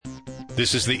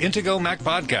This is the Intego Mac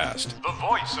Podcast, the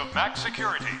voice of Mac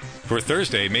security, for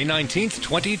Thursday, May 19th,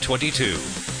 2022.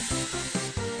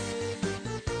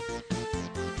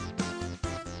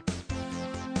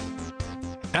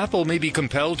 Apple may be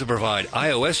compelled to provide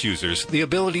iOS users the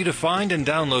ability to find and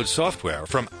download software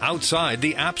from outside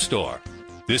the App Store.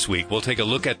 This week, we'll take a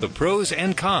look at the pros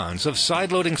and cons of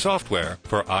sideloading software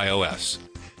for iOS.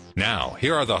 Now,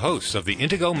 here are the hosts of the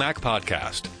Intego Mac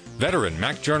Podcast, veteran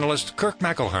Mac journalist Kirk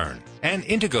McElhearn and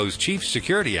Intego's chief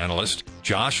security analyst,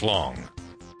 Josh Long.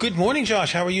 Good morning,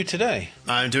 Josh. How are you today?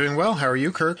 I'm doing well. How are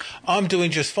you, Kirk? I'm doing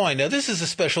just fine. Now, this is a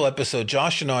special episode.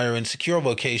 Josh and I are in secure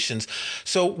locations,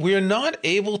 so we're not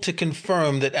able to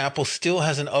confirm that Apple still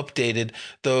hasn't updated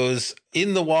those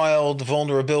in-the-wild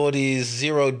vulnerabilities,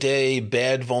 zero-day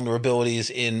bad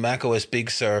vulnerabilities in macOS Big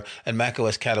Sur and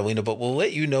macOS Catalina, but we'll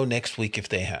let you know next week if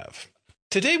they have.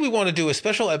 Today, we want to do a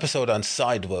special episode on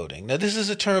sideloading. Now, this is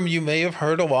a term you may have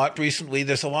heard a lot recently.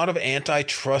 There's a lot of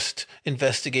antitrust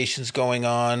investigations going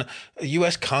on. The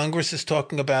U.S. Congress is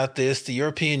talking about this. The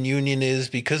European Union is,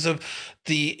 because of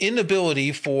the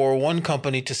inability for one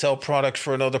company to sell products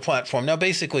for another platform. Now,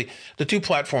 basically, the two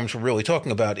platforms we're really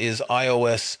talking about is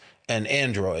iOS and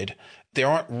Android. There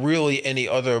aren't really any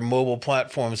other mobile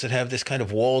platforms that have this kind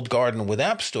of walled garden with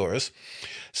app stores.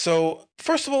 So,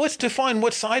 first of all, let's define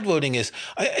what sideloading is.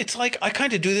 It's like I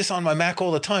kind of do this on my Mac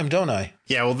all the time, don't I?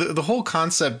 Yeah, well, the whole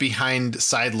concept behind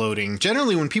sideloading,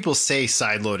 generally when people say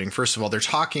sideloading, first of all, they're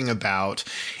talking about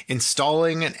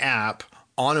installing an app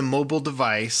on a mobile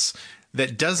device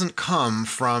that doesn't come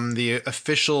from the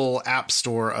official app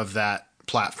store of that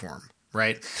platform,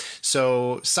 right?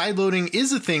 So sideloading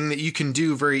is a thing that you can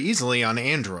do very easily on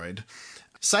Android.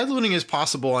 Sideloading is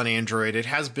possible on Android. It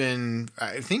has been,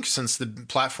 I think, since the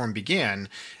platform began.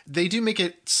 They do make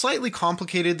it slightly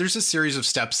complicated. There's a series of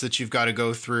steps that you've got to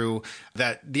go through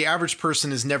that the average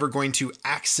person is never going to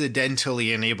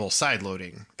accidentally enable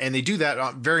sideloading. And they do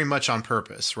that very much on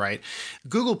purpose, right?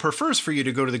 Google prefers for you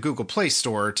to go to the Google Play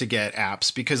Store to get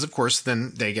apps because, of course,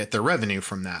 then they get their revenue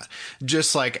from that.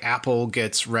 Just like Apple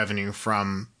gets revenue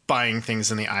from buying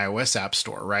things in the iOS App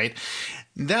Store, right?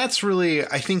 That's really,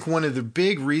 I think, one of the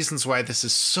big reasons why this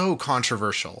is so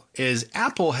controversial is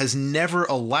Apple has never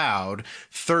allowed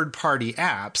third-party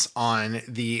apps on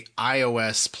the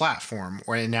iOS platform,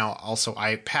 or now also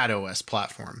iPadOS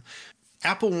platform.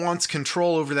 Apple wants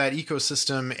control over that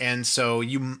ecosystem, and so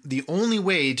the only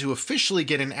way to officially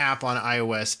get an app on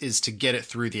iOS is to get it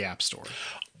through the App Store.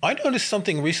 I noticed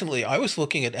something recently. I was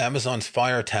looking at Amazon's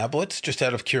Fire tablets just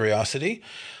out of curiosity.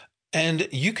 And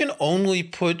you can only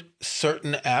put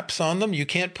certain apps on them. You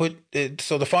can't put it.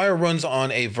 So the Fire runs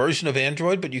on a version of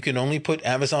Android, but you can only put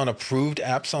Amazon approved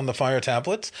apps on the Fire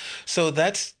tablets. So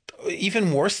that's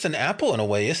even worse than Apple in a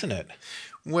way, isn't it?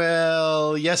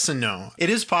 Well, yes and no. It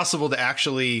is possible to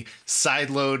actually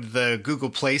sideload the Google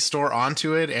Play Store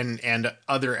onto it and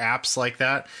other apps like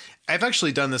that. I've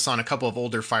actually done this on a couple of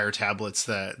older Fire tablets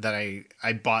that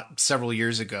I bought several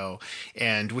years ago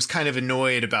and was kind of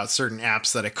annoyed about certain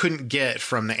apps that I couldn't get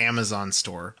from the Amazon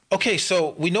store. Okay,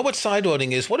 so we know what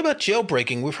sideloading is. What about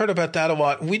jailbreaking? We've heard about that a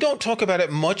lot. We don't talk about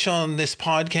it much on this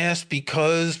podcast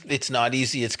because it's not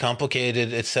easy, it's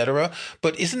complicated, etc.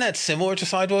 But isn't that similar to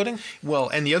sideloading? Well,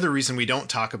 and the other reason we don't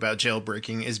talk about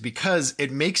jailbreaking is because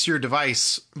it makes your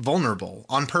device vulnerable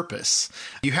on purpose.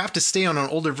 You have to stay on an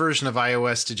older version of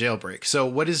iOS to jailbreak. So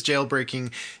what is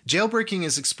jailbreaking? Jailbreaking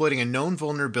is exploiting a known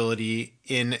vulnerability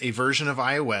in a version of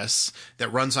iOS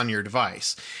that runs on your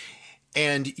device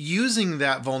and using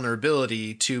that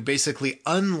vulnerability to basically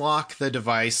unlock the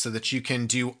device so that you can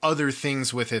do other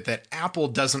things with it that Apple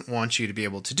doesn't want you to be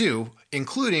able to do,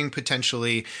 including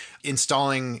potentially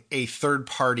installing a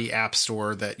third-party app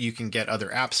store that you can get other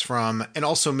apps from, and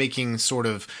also making sort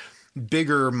of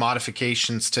bigger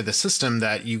modifications to the system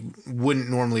that you wouldn't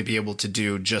normally be able to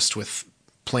do just with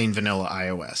plain vanilla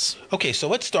iOS. Okay, so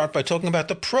let's start by talking about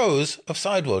the pros of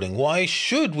sideloading. Why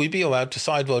should we be allowed to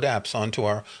sideload apps onto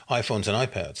our iPhones and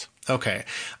iPads? Okay.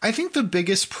 I think the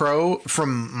biggest pro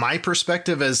from my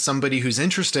perspective as somebody who's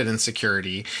interested in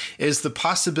security is the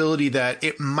possibility that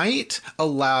it might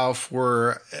allow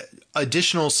for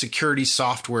additional security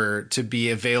software to be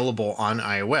available on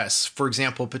iOS. For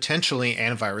example, potentially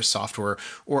antivirus software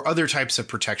or other types of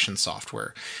protection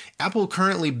software. Apple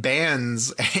currently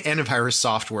bans antivirus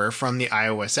software from the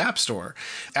iOS App Store.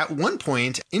 At one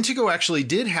point, Intego actually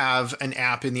did have an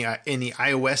app in the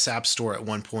iOS App Store at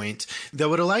one point that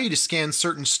would allow you to scan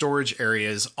certain storage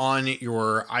areas on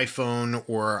your iPhone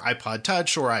or iPod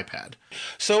Touch or iPad.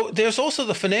 So there's also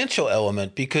the financial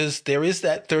element, because there is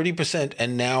that 30%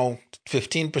 and now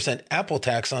 15% Apple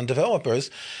tax on developers.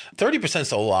 30%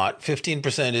 is a lot.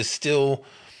 15% is still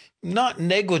not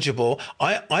negligible.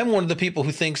 I'm one of the people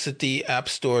who thinks that the App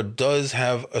Store does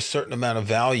have a certain amount of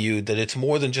value, that it's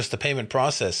more than just the payment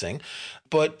processing.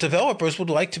 But developers would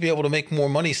like to be able to make more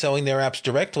money selling their apps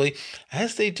directly,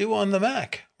 as they do on the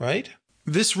Mac, right?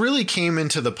 This really came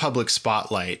into the public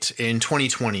spotlight in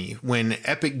 2020 when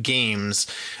Epic Games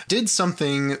did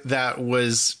something that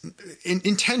was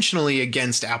intentionally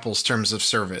against Apple's terms of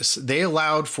service. They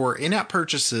allowed for in-app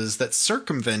purchases that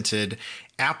circumvented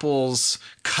Apple's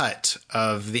cut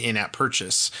of the in-app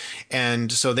purchase.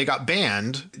 And so they got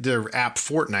banned. Their app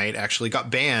Fortnite actually got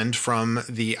banned from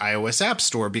the iOS App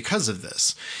Store because of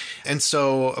this. And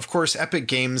so, of course, Epic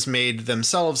Games made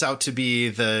themselves out to be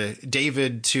the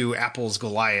David to Apple's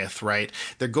Goliath, right?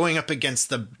 They're going up against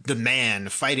the man,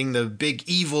 fighting the big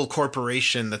evil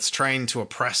corporation that's trying to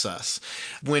oppress us.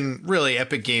 When really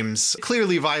Epic Games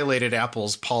clearly violated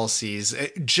Apple's policies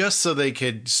just so they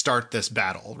could start this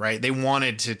battle, right? They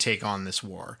wanted to take on this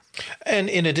war. And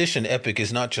in addition, Epic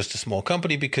is not just a small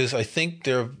company, because I think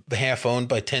they're half owned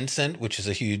by Tencent, which is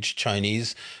a huge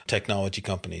Chinese technology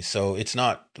company. So it's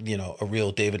not, a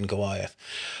real David and Goliath.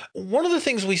 One of the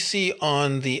things we see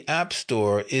on the App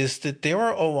Store is that there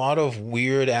are a lot of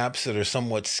weird apps that are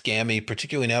somewhat scammy,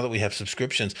 particularly now that we have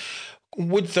subscriptions.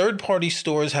 Would third-party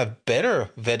stores have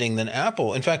better vetting than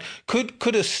Apple? In fact,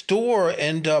 could a store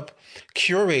end up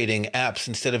curating apps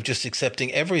instead of just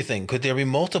accepting everything? Could there be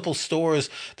multiple stores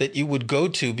that you would go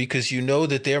to because you know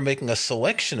that they're making a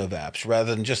selection of apps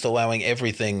rather than just allowing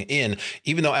everything in,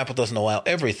 even though Apple doesn't allow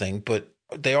everything, but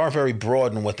they are very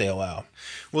broad in what they allow?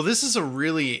 Well, this is a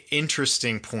really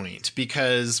interesting point,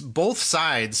 because both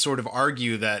sides sort of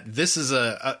argue that this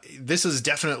is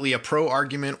definitely a pro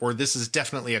argument, or this is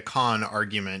definitely a con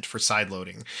argument for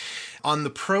sideloading. On the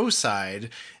pro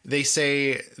side, they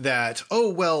say that,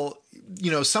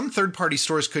 some third-party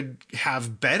stores could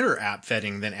have better app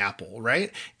vetting than Apple,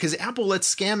 right? Because Apple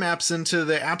lets scam apps into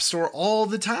the App Store all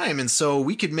the time. And so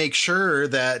we could make sure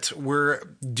that we're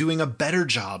doing a better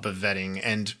job of vetting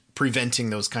and preventing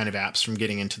those kind of apps from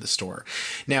getting into the store.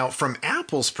 Now, from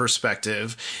Apple's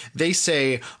perspective, they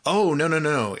say, oh,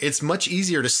 no. It's much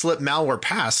easier to slip malware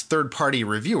past third-party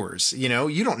reviewers. You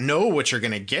don't know what you're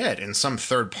going to get in some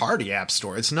third-party app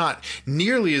store. It's not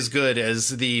nearly as good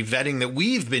as the vetting that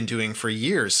we've been doing for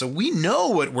years. So we know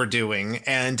what we're doing,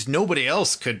 and nobody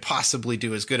else could possibly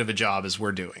do as good of a job as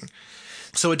we're doing.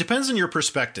 So it depends on your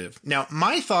perspective. Now,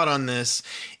 my thought on this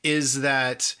is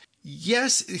that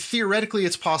yes, theoretically,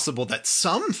 it's possible that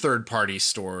some third-party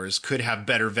stores could have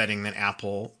better vetting than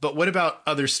Apple, but what about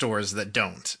other stores that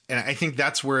don't? And I think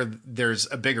that's where there's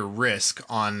a bigger risk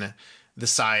on the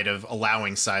side of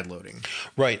allowing sideloading.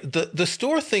 Right. The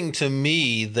store thing, to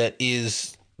me, that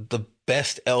is the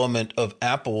best element of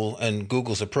Apple and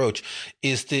Google's approach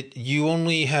is that you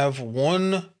only have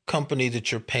one company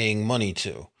that you're paying money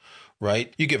to.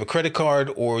 Right? You give a credit card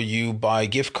or you buy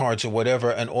gift cards or whatever,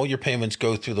 and all your payments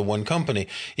go through the one company.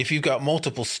 If you've got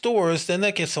multiple stores, then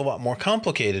that gets a lot more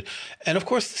complicated. And of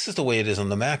course, this is the way it is on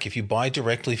the Mac. If you buy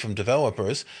directly from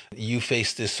developers, you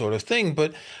face this sort of thing.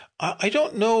 But I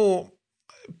don't know.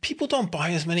 People don't buy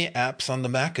as many apps on the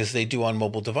Mac as they do on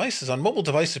mobile devices. On mobile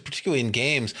devices, particularly in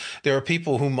games, there are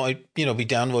people who might, be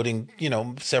downloading,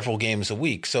 several games a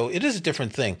week. So it is a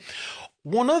different thing.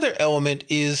 One other element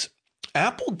is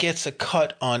Apple gets a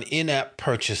cut on in-app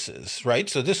purchases, right?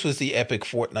 So this was the Epic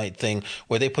Fortnite thing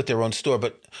where they put their own store.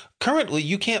 But currently,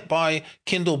 you can't buy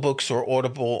Kindle books or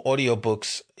Audible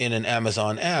audiobooks in an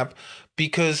Amazon app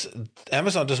because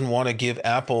Amazon doesn't want to give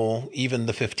Apple even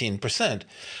the 15%.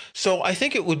 So I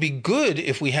think it would be good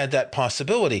if we had that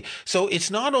possibility. So it's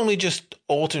not only just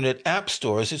alternate app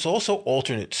stores, it's also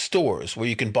alternate stores where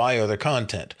you can buy other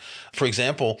content. For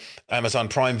example, Amazon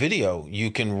Prime Video, you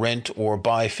can rent or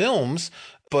buy films,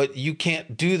 but you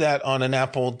can't do that on an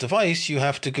Apple device. You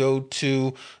have to go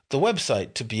to the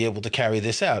website to be able to carry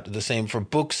this out. The same for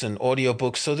books and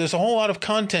audiobooks. So there's a whole lot of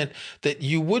content that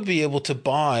you would be able to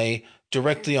buy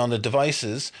directly on the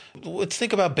devices. Let's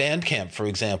think about Bandcamp, for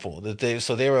example.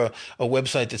 They're a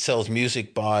website that sells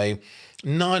music by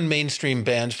non-mainstream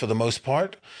bands for the most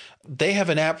part. They have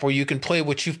an app where you can play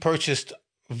what you've purchased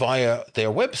via their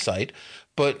website,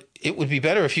 but it would be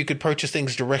better if you could purchase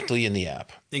things directly in the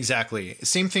app. Exactly.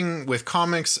 Same thing with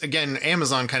comics. Again,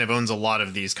 Amazon kind of owns a lot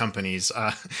of these companies,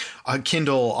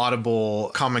 Kindle,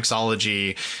 Audible,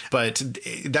 Comixology, but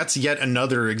that's yet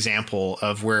another example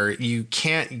of where you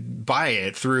can't buy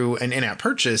it through an in-app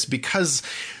purchase because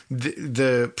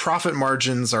the profit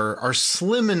margins are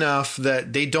slim enough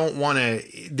that they don't want to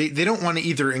they don't want to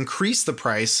either increase the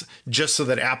price just so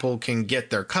that Apple can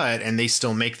get their cut and they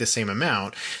still make the same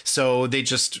amount. So they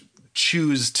just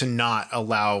choose to not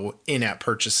allow in-app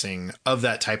purchasing of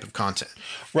that type of content.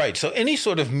 Right. So any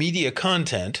sort of media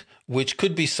content which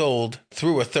could be sold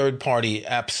through a third-party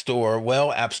app store,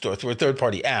 through a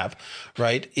third-party app,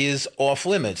 right, is off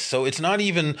limits. So it's not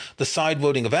even the side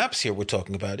voting of apps here we're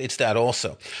talking about. It's that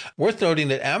also. Worth noting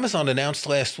that Amazon announced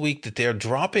last week that they're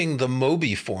dropping the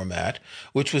Mobi format,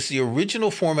 which was the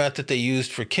original format that they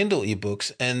used for Kindle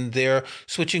ebooks, and they're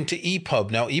switching to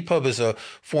EPUB. Now, EPUB is a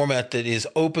format that is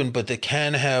open, but that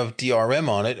can have DRM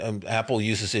on it. Apple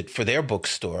uses it for their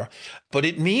bookstore. But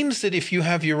it means that if you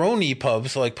have your own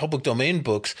EPUBs, like public domain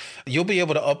books, you'll be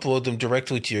able to upload them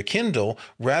directly to your Kindle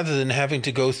rather than having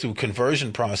to go through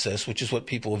conversion process, which is what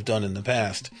people have done in the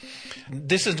past.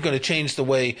 This isn't going to change the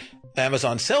way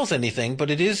Amazon sells anything, but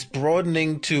it is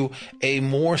broadening to a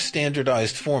more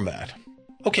standardized format.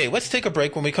 Okay, let's take a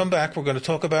break. When we come back, we're going to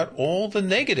talk about all the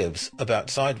negatives about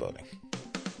side voting.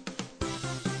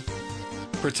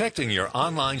 Protecting your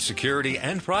online security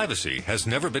and privacy has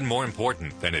never been more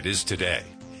important than it is today.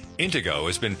 Intego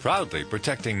has been proudly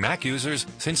protecting Mac users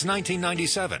since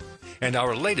 1997, and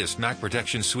our latest Mac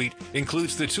Protection Suite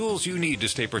includes the tools you need to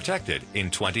stay protected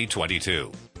in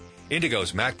 2022.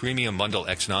 Intego's Mac Premium Bundle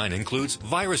X9 includes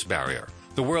Virus Barrier,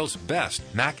 the world's best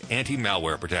Mac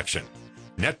anti-malware protection,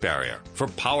 Net Barrier for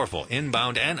powerful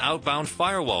inbound and outbound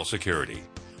firewall security,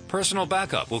 Personal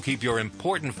Backup will keep your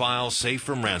important files safe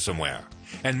from ransomware,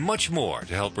 and much more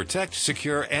to help protect,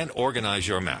 secure, and organize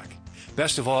your Mac.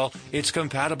 Best of all, it's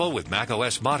compatible with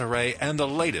macOS Monterey and the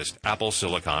latest Apple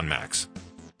Silicon Macs.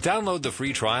 Download the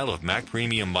free trial of Mac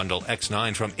Premium Bundle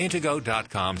X9 from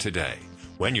Intego.com today.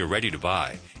 When you're ready to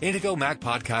buy, Intego Mac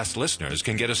Podcast listeners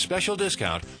can get a special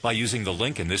discount by using the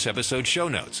link in this episode's show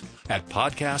notes at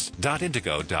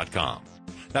podcast.intego.com.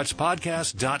 That's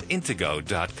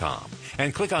podcast.intego.com.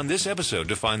 And click on this episode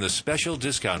to find the special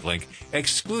discount link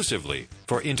exclusively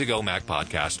for Intego Mac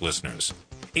Podcast listeners.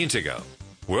 Intego,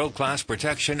 world-class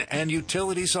protection and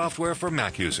utility software for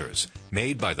Mac users,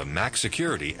 made by the Mac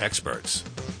security experts.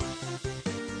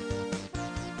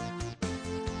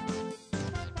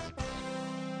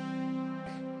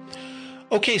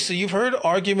 Okay, so you've heard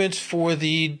arguments for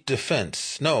the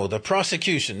defense. No, the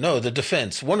prosecution. No, the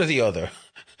defense. One or the other.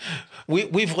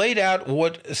 We've laid out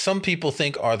what some people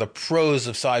think are the pros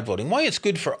of side voting, why it's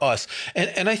good for us.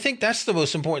 And I think that's the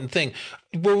most important thing.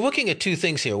 We're looking at two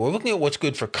things here. We're looking at what's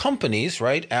good for companies,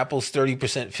 right? Apple's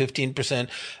 30%, 15%,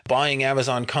 buying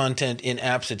Amazon content in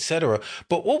apps, etc.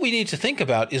 But what we need to think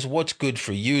about is what's good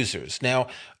for users. Now,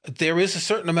 there is a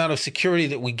certain amount of security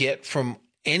that we get from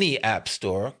any app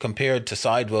store compared to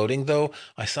side voting, though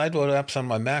I side vote apps on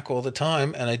my Mac all the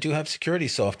time, and I do have security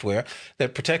software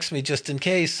that protects me just in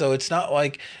case, so it's not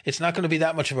going to be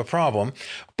that much of a problem.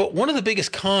 But one of the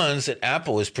biggest cons that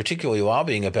Apple is particularly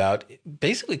lobbying about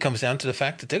basically comes down to the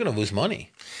fact that they're going to lose money.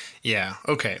 Yeah.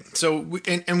 Okay. So,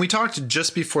 we talked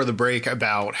just before the break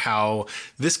about how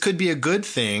this could be a good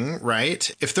thing,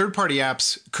 right? If third-party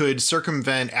apps could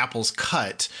circumvent Apple's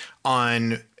cut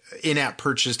on in-app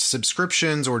purchased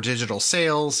subscriptions or digital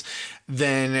sales,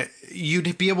 then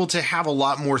you'd be able to have a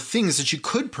lot more things that you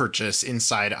could purchase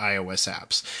inside iOS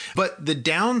apps. But the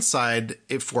downside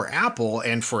for Apple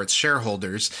and for its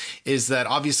shareholders is that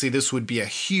obviously this would be a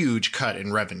huge cut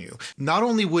in revenue. Not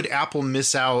only would Apple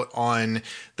miss out on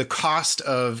the cost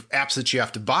of apps that you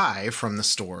have to buy from the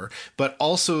store, but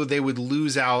also they would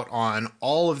lose out on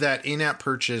all of that in-app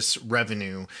purchase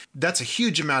revenue. That's a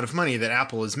huge amount of money that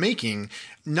Apple is making,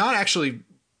 not actually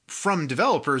from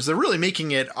developers. They're really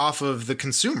making it off of the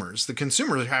consumers. The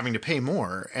consumers are having to pay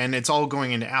more, and it's all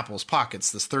going into Apple's pockets,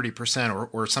 this 30%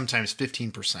 or sometimes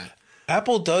 15%.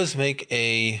 Apple does make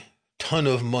a ton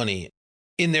of money.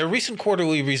 In their recent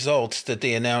quarterly results that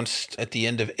they announced at the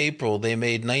end of April, they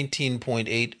made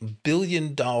 $19.8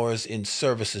 billion in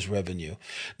services revenue.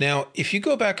 Now, if you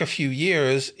go back a few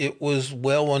years, it was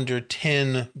well under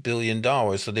 $10 billion,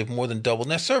 so they've more than doubled.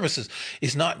 Now, services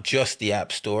is not just the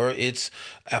App Store. It's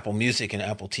Apple Music and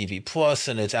Apple TV Plus,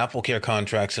 and it's Apple Care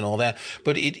contracts and all that.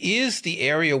 But it is the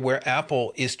area where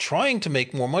Apple is trying to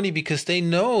make more money because they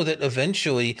know that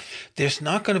eventually there's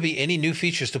not going to be any new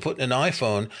features to put in an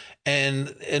iPhone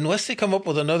And unless they come up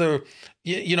with another,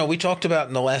 we talked about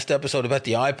in the last episode about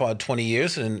the iPod 20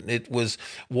 years, and it was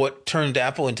what turned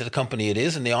Apple into the company it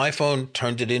is, and the iPhone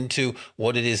turned it into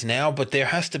what it is now. But there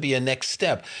has to be a next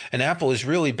step, and Apple is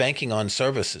really banking on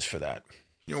services for that.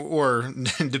 Or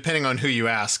depending on who you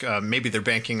ask, maybe they're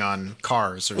banking on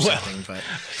cars or something. But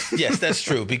yes, that's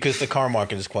true, because the car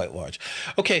market is quite large.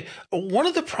 Okay, one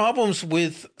of the problems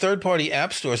with third-party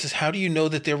app stores is, how do you know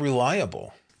that they're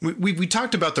reliable? We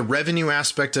talked about the revenue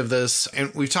aspect of this,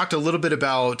 and we've talked a little bit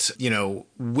about,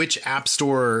 which app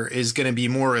store is going to be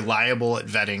more reliable at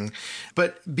vetting.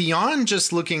 But beyond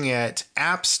just looking at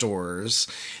app stores,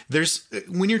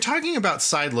 when you're talking about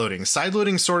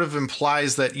sideloading sort of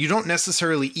implies that you don't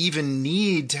necessarily even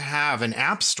need to have an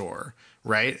app store.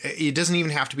 Right? It doesn't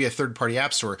even have to be a third-party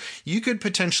app store. You could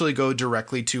potentially go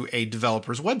directly to a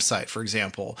developer's website, for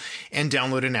example, and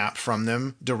download an app from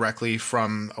them directly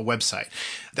from a website.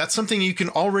 That's something you can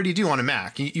already do on a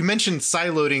Mac. You mentioned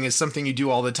sideloading is something you do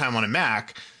all the time on a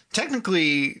Mac.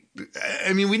 Technically,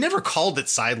 we never called it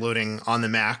sideloading on the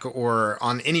Mac or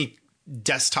on any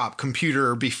desktop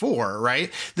computer before,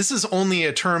 right? This is only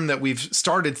a term that we've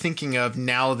started thinking of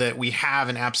now that we have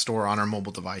an app store on our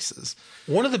mobile devices.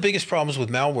 One of the biggest problems with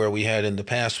malware we had in the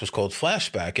past was called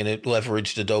Flashback, and it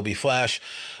leveraged Adobe Flash.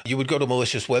 You would go to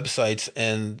malicious websites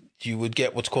and you would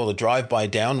get what's called a drive-by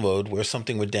download, where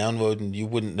something would download and you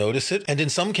wouldn't notice it. And in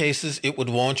some cases, it would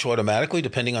launch automatically,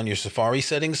 depending on your Safari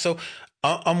settings. So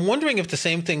I'm wondering if the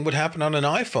same thing would happen on an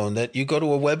iPhone, that you go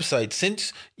to a website.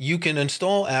 Since you can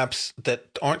install apps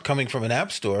that aren't coming from an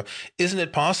app store, isn't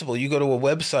it possible you go to a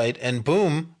website and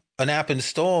boom, an app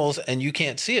installs and you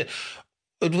can't see it?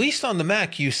 At least on the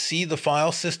Mac, you see the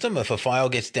file system. If a file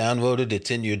gets downloaded,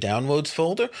 it's in your downloads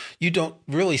folder. You don't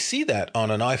really see that on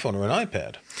an iPhone or an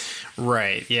iPad.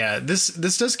 Right. Yeah. This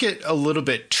does get a little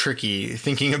bit tricky,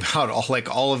 thinking about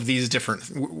all of these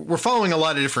different. We're following a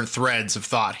lot of different threads of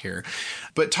thought here,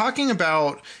 but talking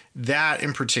about that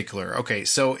in particular. Okay.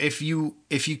 So if you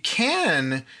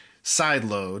can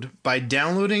sideload by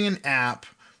downloading an app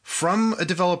from a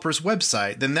developer's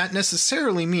website, then that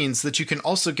necessarily means that you can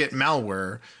also get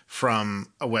malware from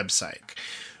a website.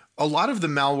 A lot of the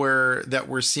malware that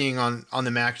we're seeing on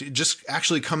the Mac just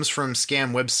actually comes from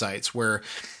scam websites where,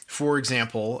 for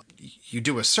example, you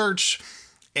do a search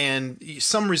and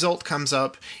some result comes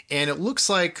up and it looks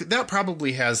like that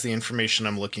probably has the information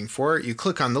I'm looking for. You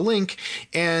click on the link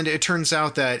and it turns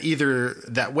out that either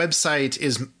that website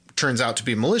turns out to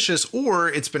be malicious, or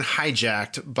it's been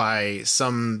hijacked by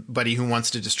somebody who wants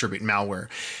to distribute malware.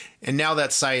 And now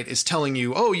that site is telling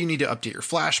you, oh, you need to update your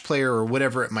Flash player or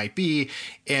whatever it might be,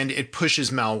 and it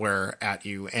pushes malware at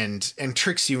you and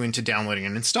tricks you into downloading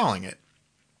and installing it.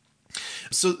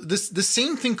 So the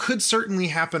same thing could certainly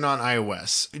happen on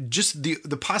iOS. Just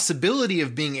the possibility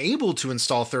of being able to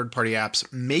install third-party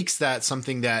apps makes that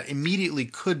something that immediately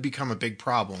could become a big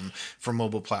problem for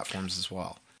mobile platforms as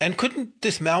well. And couldn't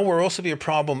this malware also be a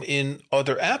problem in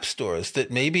other app stores, that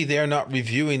maybe they're not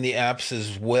reviewing the apps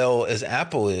as well as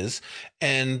Apple is,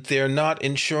 and they're not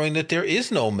ensuring that there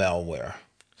is no malware?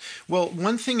 Well,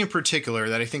 one thing in particular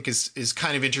that I think is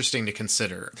kind of interesting to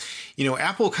consider,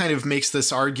 Apple kind of makes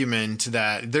this argument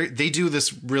that they do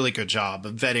this really good job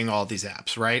of vetting all these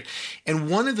apps, right? And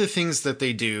one of the things that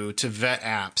they do to vet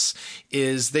apps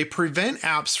is they prevent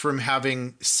apps from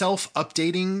having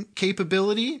self-updating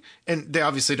capability. And they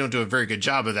obviously don't do a very good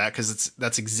job of that, because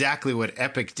that's exactly what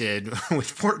Epic did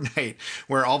with Fortnite,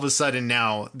 where all of a sudden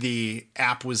now the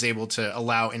app was able to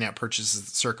allow in-app purchases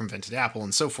that circumvented Apple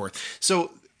and so forth.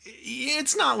 So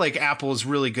it's not like Apple is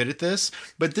really good at this,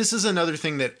 but this is another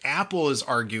thing that Apple is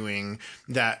arguing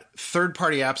that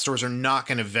third-party app stores are not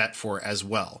going to vet for as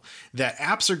well. That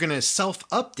apps are going to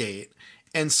self-update,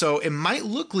 and so it might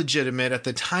look legitimate at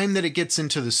the time that it gets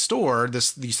into the store,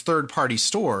 these third-party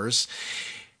stores,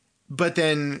 but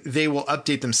then they will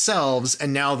update themselves,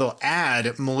 and now they'll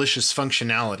add malicious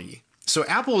functionality. So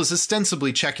Apple is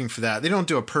ostensibly checking for that. They don't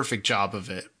do a perfect job of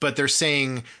it, but they're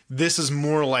saying this is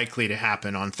more likely to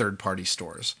happen on third-party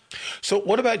stores. So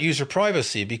what about user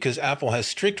privacy? Because Apple has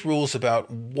strict rules about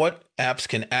what apps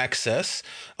can access,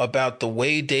 about the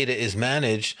way data is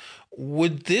managed.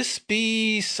 Would this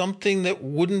be something that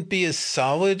wouldn't be as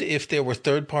solid if there were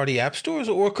third-party app stores,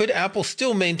 or could Apple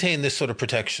still maintain this sort of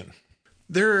protection?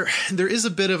 There is a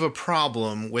bit of a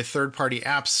problem with third-party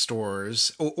app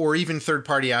stores, or even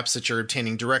third-party apps that you're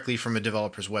obtaining directly from a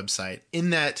developer's website, in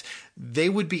that they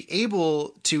would be able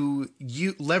to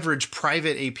leverage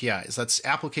private APIs. That's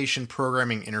application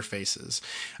programming interfaces.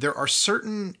 There are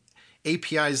certain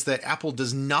APIs that Apple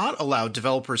does not allow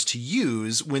developers to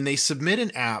use when they submit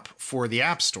an app for the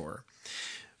App Store.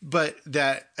 but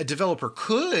that a developer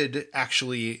could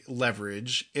actually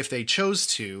leverage if they chose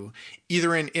to,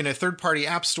 either in a third-party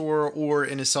app store or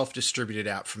in a self-distributed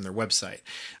app from their website.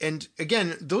 And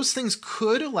again, those things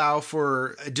could allow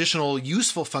for additional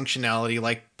useful functionality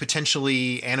like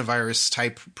potentially antivirus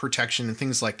type protection and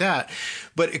things like that,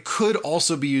 but it could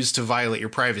also be used to violate your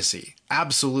privacy.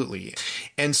 Absolutely.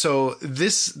 And so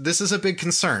this is a big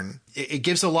concern. It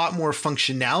gives a lot more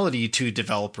functionality to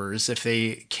developers if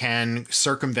they can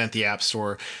circumvent the App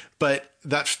Store, but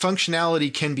that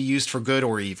functionality can be used for good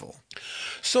or evil.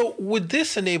 So would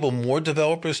this enable more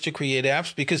developers to create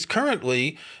apps? Because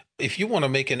currently, if you want to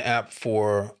make an app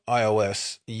for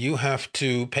iOS, you have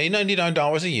to pay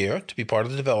 $99 a year to be part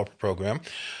of the developer program.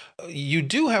 You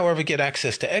do, however, get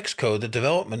access to Xcode, the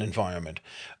development environment.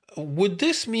 Would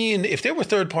this mean if there were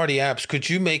third-party apps, could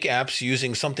you make apps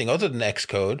using something other than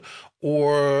Xcode,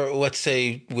 or let's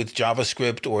say with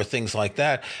JavaScript or things like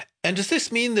that? And does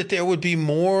this mean that there would be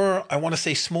more, I want to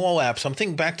say, small apps? I'm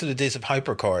thinking back to the days of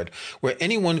HyperCard, where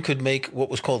anyone could make what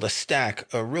was called a stack,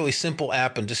 a really simple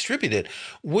app, and distribute it.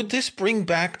 Would this bring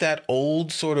back that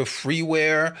old sort of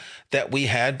freeware that we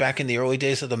had back in the early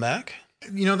days of the Mac?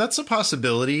 You know, that's a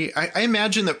possibility. I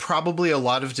imagine that probably a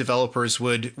lot of developers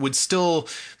would still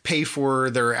pay for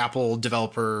their Apple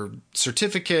developer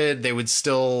certificate. They would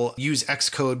still use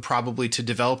Xcode probably to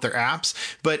develop their apps.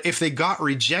 But if they got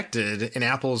rejected in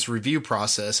Apple's review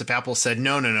process, if Apple said,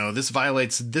 no, this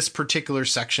violates this particular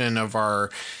section of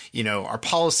our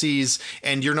policies,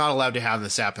 and you're not allowed to have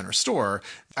this app in our store,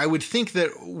 I would think that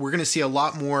we're going to see a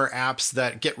lot more apps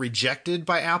that get rejected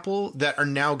by Apple that are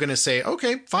now going to say,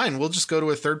 okay, fine, we'll just go to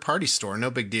a third-party store. No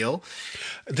big deal.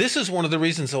 This is one of the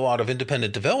reasons a lot of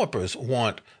independent developers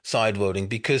want sideloading,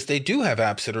 because they do have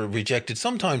apps that are rejected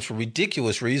sometimes for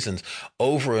ridiculous reasons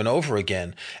over and over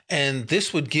again. And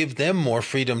this would give them more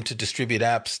freedom to distribute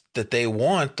apps that they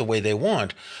want the way they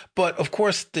want. But of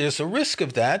course, there's a risk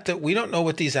of that we don't know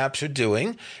what these apps are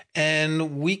doing,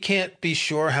 and we can't be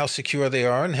sure how secure they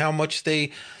are and how much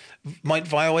they might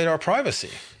violate our privacy.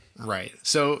 Right.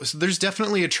 So there's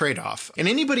definitely a trade-off. And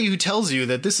anybody who tells you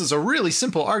that this is a really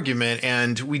simple argument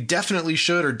and we definitely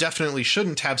should or definitely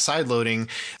shouldn't have sideloading,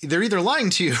 they're either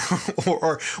lying to you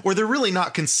or they're really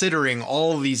not considering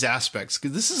all of these aspects,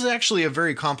 because this is actually a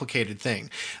very complicated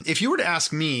thing. If you were to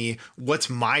ask me what's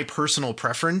my personal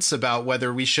preference about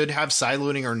whether we should have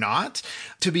sideloading or not,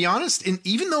 to be honest, and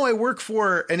even though I work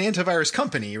for an antivirus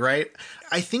company, right,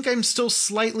 I think I'm still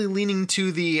slightly leaning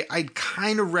to I'd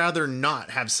kind of rather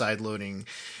not have sideloading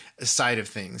side of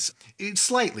things.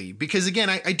 Slightly, because again,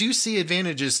 I do see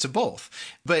advantages to both.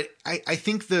 But I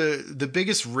think the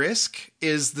biggest risk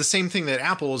is the same thing that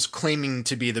Apple is claiming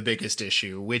to be the biggest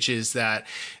issue, which is that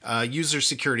user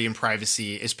security and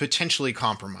privacy is potentially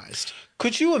compromised.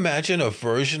 Could you imagine a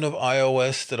version of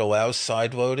iOS that allows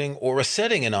sideloading, or a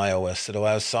setting in iOS that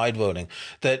allows sideloading,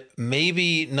 that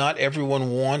maybe not everyone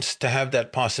wants to have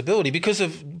that possibility because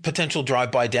of potential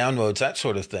drive-by downloads, that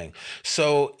sort of thing?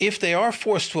 So if they are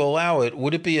forced to allow it,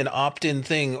 would it be an opt-in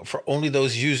thing for only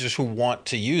those users who want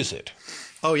to use it?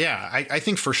 Oh, yeah, I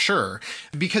think for sure,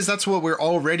 because that's what we're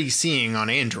already seeing on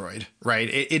Android, right?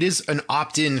 It is an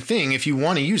opt-in thing. If you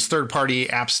want to use third-party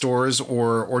app stores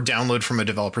or download from a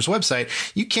developer's website,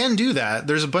 you can do that.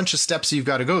 There's a bunch of steps you've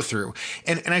got to go through.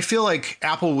 And I feel like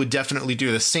Apple would definitely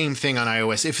do the same thing on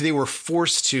iOS if they were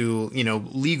forced to,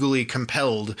 legally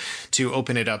compelled to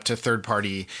open it up to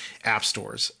third-party app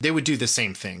stores. They would do the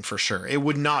same thing for sure. It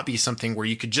would not be something where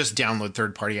you could just download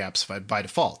third-party apps by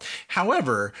default.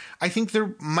 However, I think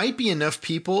there might be enough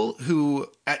people who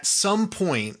at some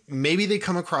point, maybe they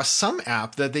come across some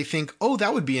app that they think, oh,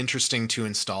 that would be interesting to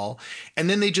install. And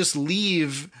then they just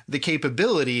leave the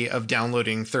capability of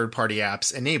downloading third-party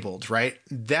apps enabled, right?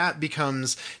 That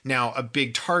becomes now a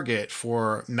big target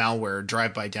for malware,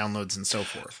 drive-by downloads, and so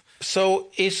forth. So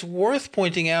it's worth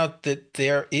pointing out that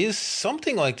there is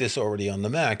something like this already on the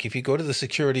Mac. If you go to the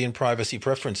Security and Privacy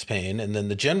Preference pane and then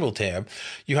the General tab,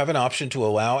 you have an option to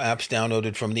allow apps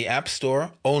downloaded from the App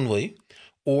Store only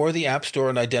or the App Store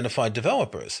and identified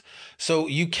developers. So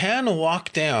you can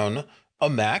lock down a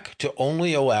Mac to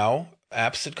only allow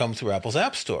apps that come through Apple's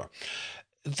App Store.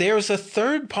 There's a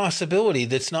third possibility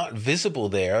that's not visible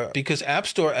there, because App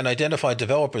Store and identified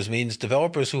developers means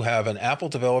developers who have an Apple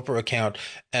developer account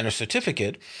and a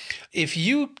certificate. If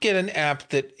you get an app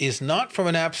that is not from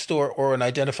an App Store or an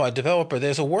identified developer,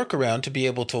 there's a workaround to be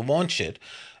able to launch it.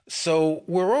 So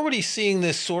we're already seeing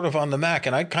this sort of on the Mac,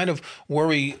 and I kind of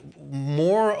worry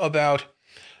more about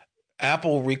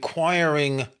Apple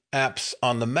requiring apps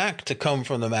on the Mac to come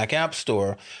from the Mac App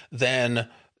Store than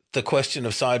the question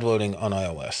of sideloading on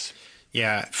iOS.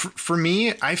 Yeah, for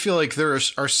me, I feel like there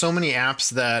are so many apps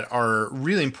that are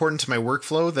really important to my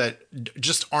workflow that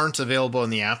just aren't available in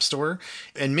the App Store,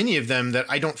 and many of them that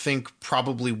I don't think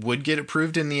probably would get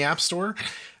approved in the App Store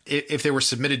if they were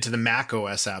submitted to the Mac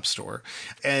OS App Store.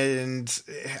 And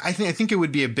I think it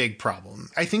would be a big problem.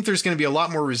 I think there's going to be a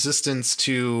lot more resistance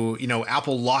to,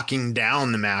 Apple locking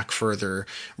down the Mac further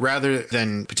rather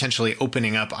than potentially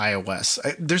opening up iOS.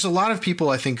 There's a lot of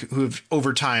people, I think, who have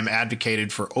over time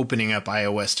advocated for opening up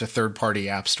iOS to third-party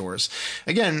app stores.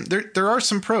 Again, there are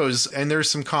some pros and there's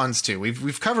some cons too.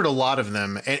 We've covered a lot of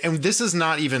them, and this is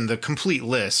not even the complete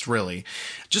list, really.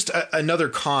 Just another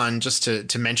con, just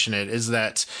to mention it, is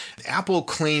that Apple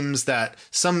claims that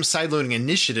some sideloading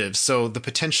initiatives, so the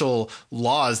potential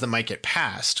laws that might get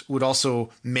passed, would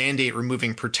also mandate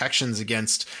removing protections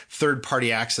against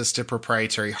third-party access to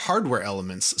proprietary hardware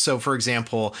elements. So, for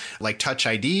example, like Touch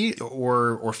ID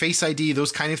or Face ID,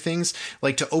 those kind of things,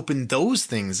 like to open those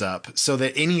things up so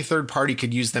that any third party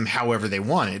could use them however they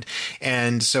wanted.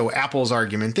 And so Apple's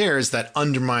argument there is that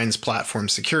undermines platform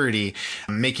security,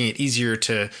 making it easier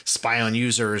to spy on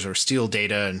users or steal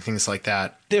data and things like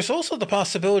that. There's also the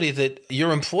possibility that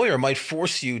your employer might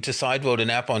force you to sideload an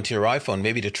app onto your iPhone,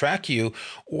 maybe to track you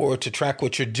or to track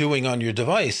what you're doing on your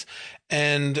device.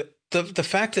 And the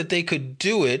fact that they could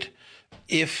do it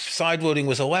if sideloading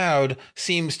was allowed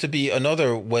seems to be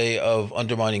another way of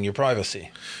undermining your privacy.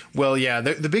 Well, yeah,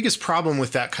 the biggest problem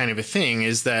with that kind of a thing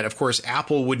is that, of course,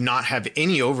 Apple would not have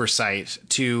any oversight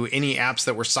to any apps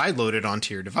that were sideloaded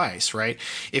onto your device, right?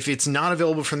 If it's not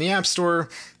available from the App Store,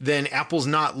 then Apple's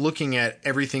not looking at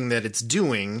everything that it's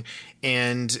doing,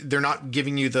 and they're not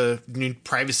giving you the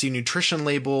privacy nutrition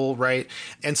label, right?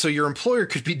 And so your employer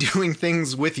could be doing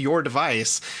things with your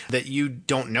device that you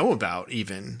don't know about,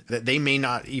 even, that they may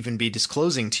not even be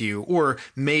disclosing to you, or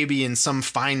maybe in some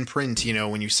fine print,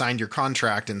 when you signed your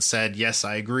contract and said, yes,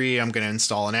 I agree, I'm going to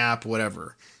install an app,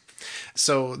 whatever.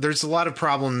 So there's a lot of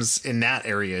problems in that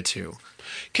area too.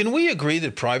 Can we agree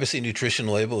that privacy nutrition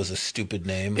label is a stupid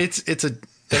name? It's a...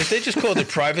 But if they just called it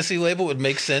privacy label, it would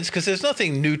make sense, because there's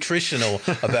nothing nutritional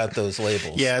about those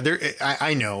labels. Yeah,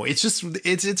 I know. It's just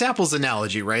it's Apple's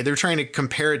analogy, right? They're trying to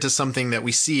compare it to something that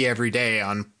we see every day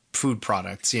on food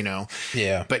products,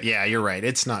 Yeah. But yeah, you're right.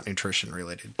 It's not nutrition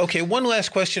related. Okay, one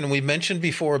last question. We mentioned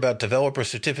before about developer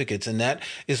certificates, and that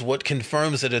is what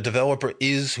confirms that a developer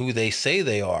is who they say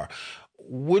they are.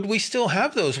 Would we still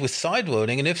have those with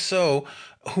sideloading? And if so,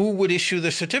 who would issue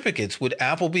the certificates? Would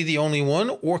Apple be the only one,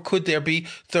 or could there be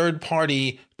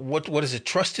third-party, what is it,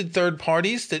 trusted third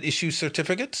parties that issue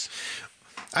certificates?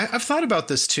 I've thought about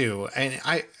this too, and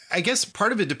I guess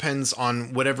part of it depends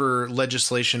on whatever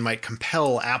legislation might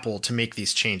compel Apple to make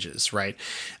these changes, right?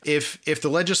 If the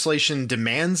legislation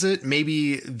demands it,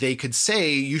 maybe they could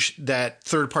say that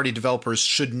third-party developers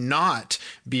should not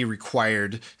be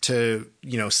required to,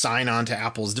 sign on to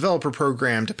Apple's developer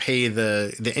program, to pay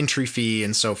the entry fee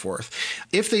and so forth.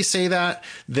 If they say that,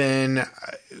 then,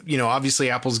 obviously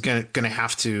Apple's going to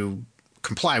have to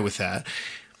comply with that.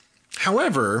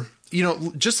 However,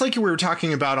 just like we were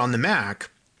talking about on the Mac,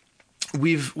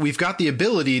 we've got the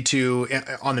ability to,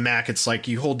 on the Mac, it's like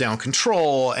you hold down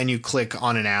Control and you click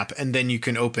on an app and then you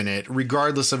can open it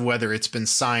regardless of whether it's been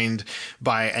signed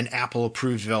by an Apple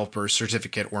approved developer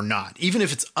certificate or not. Even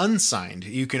if it's unsigned,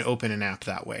 you can open an app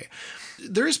that way.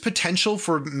 There is potential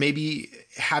for maybe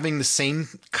having the same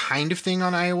kind of thing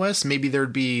on iOS. Maybe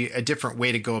there'd be a different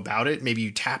way to go about it. Maybe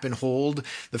you tap and hold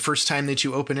the first time that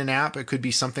you open an app. It could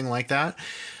be something like that.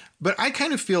 But I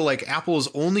kind of feel like Apple is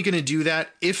only going to do that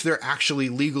if they're actually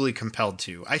legally compelled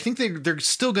to. I think they're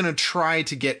still going to try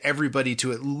to get everybody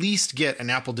to at least get an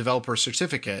Apple developer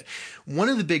certificate. One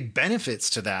of the big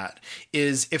benefits to that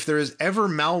is if there is ever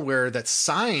malware that's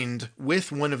signed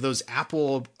with one of those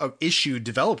Apple issued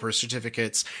developer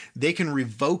certificates, they can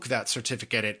revoke that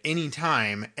certificate at any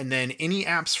time. And then any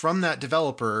apps from that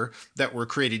developer that were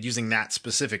created using that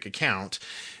specific account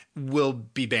will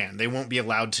be banned. They won't be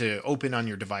allowed to open on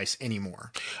your device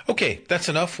anymore. Okay, that's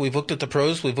enough. We've looked at the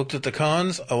pros. We've looked at the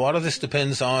cons. A lot of this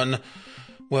depends on,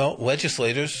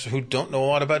 legislators who don't know a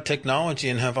lot about technology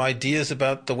and have ideas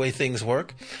about the way things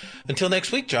work. Until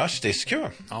next week, Josh, stay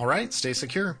secure. All right, stay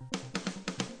secure.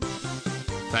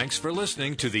 Thanks for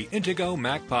listening to the Intego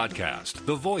Mac Podcast,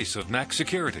 the voice of Mac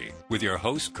security, with your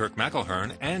hosts Kirk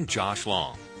McElhearn and Josh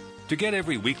Long. To get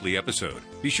every weekly episode,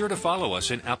 be sure to follow us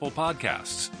in Apple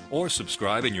Podcasts or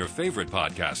subscribe in your favorite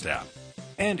podcast app.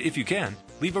 And if you can,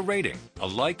 leave a rating, a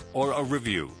like, or a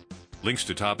review. Links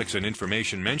to topics and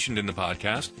information mentioned in the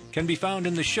podcast can be found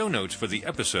in the show notes for the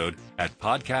episode at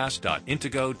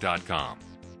podcast.intego.com.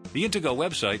 The Intego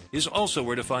website is also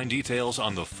where to find details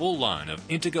on the full line of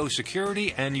Intego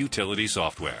security and utility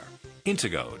software.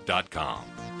 Intego.com.